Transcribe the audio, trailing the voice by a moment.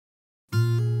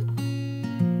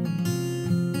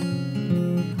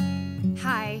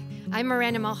I'm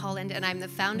Miranda Mulholland, and I'm the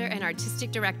founder and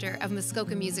artistic director of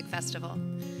Muskoka Music Festival.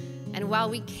 And while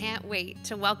we can't wait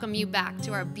to welcome you back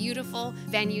to our beautiful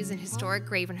venues in historic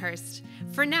Gravenhurst,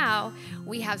 for now,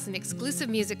 we have some exclusive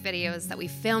music videos that we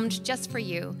filmed just for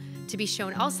you to be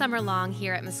shown all summer long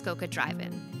here at Muskoka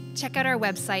Drive-In. Check out our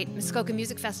website,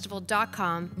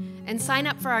 MuskokaMusicFestival.com, and sign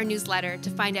up for our newsletter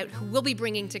to find out who we'll be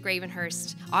bringing to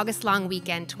Gravenhurst August Long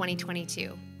Weekend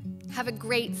 2022. Have a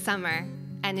great summer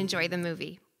and enjoy the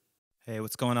movie. Hey,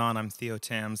 what's going on? I'm Theo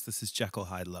Tams. This is Jekyll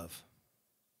Hyde Love.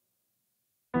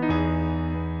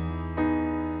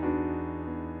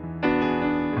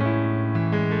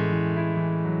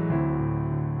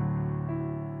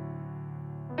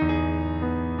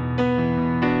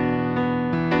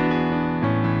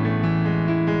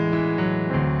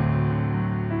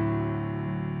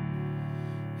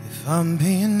 If I'm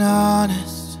being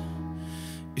honest,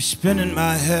 you're spinning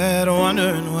my head,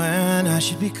 wondering when I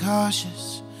should be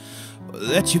cautious or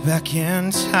let you back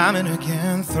in time and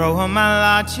again. Throw on my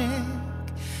logic,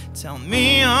 tell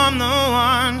me I'm the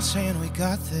one saying we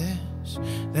got this.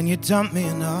 Then you dump me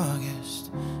in August,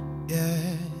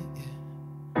 yeah.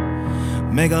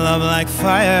 Make love like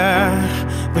fire,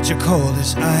 but you're cold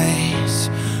as ice.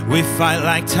 We fight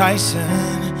like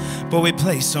Tyson, but we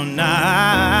play so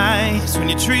nice. When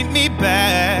you treat me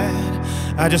bad,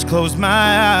 I just close my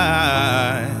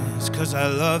eyes, 'cause I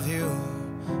love you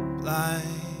blind.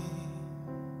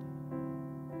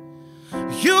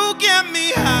 You get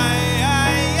me high,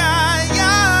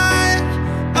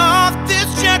 off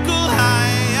this Jekyll high.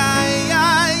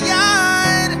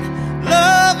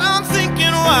 Love, I'm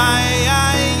thinking why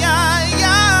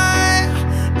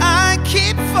I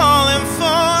keep falling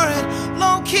for it.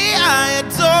 Low-key, I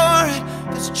adore it.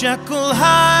 This Jekyll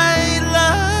high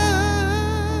love,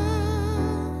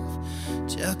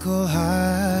 Jekyll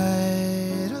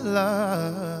Hyde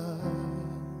love.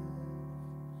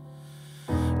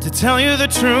 To tell you the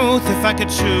truth, if I could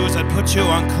choose, I'd put you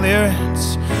on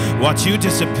clearance, watch you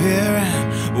disappear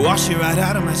and wash you right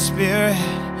out of my spirit.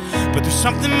 But there's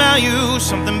something about you,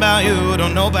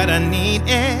 don't know but I need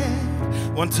it.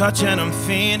 One touch and I'm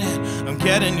fiending, I'm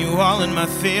getting you all in my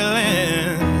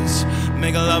feelings.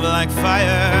 Make a love like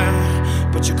fire,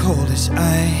 but you're cold as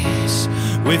ice.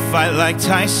 We fight like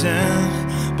Tyson,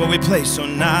 but we play so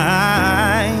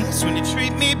nice. When you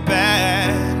treat me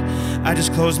bad, I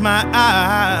just close my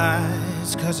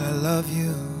eyes, 'cause I love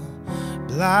you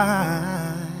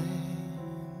blind.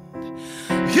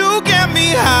 You get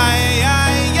me high,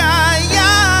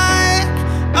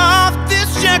 off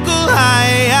this Jekyll high.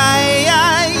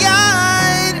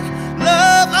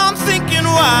 Love, I'm thinking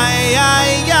why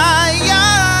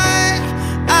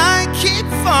I keep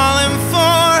falling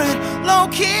for it.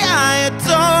 Low-key, I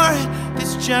adore it.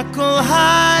 This Jekyll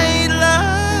Hyde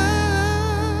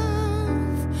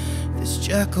love, this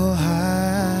Jekyll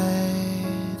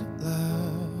Hyde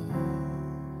love.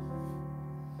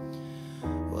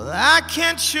 Well, I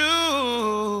can't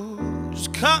choose,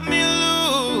 cut me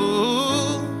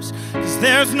loose, 'cause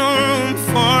there's no room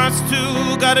for us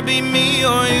two. Gotta be me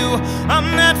or you. I'm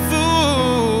that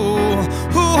fool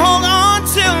who hold on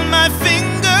till my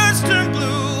fingers turn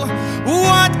blue.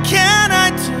 What can I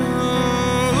do?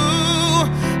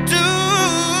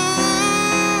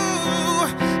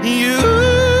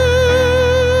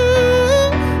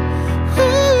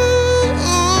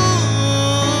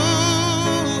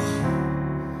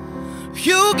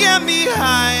 You get me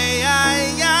high,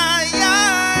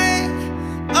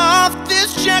 off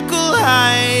this Jekyll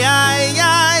high.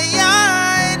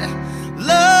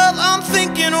 Love, I'm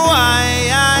thinking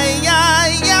why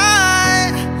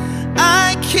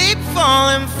I keep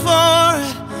falling for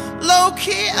it.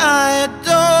 Low-key, I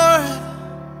adore it.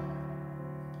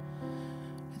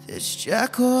 This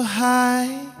Jekyll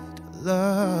Hyde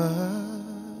love,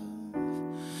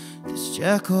 this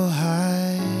Jekyll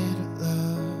Hyde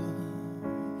love,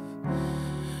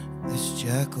 this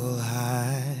Jekyll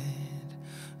Hyde.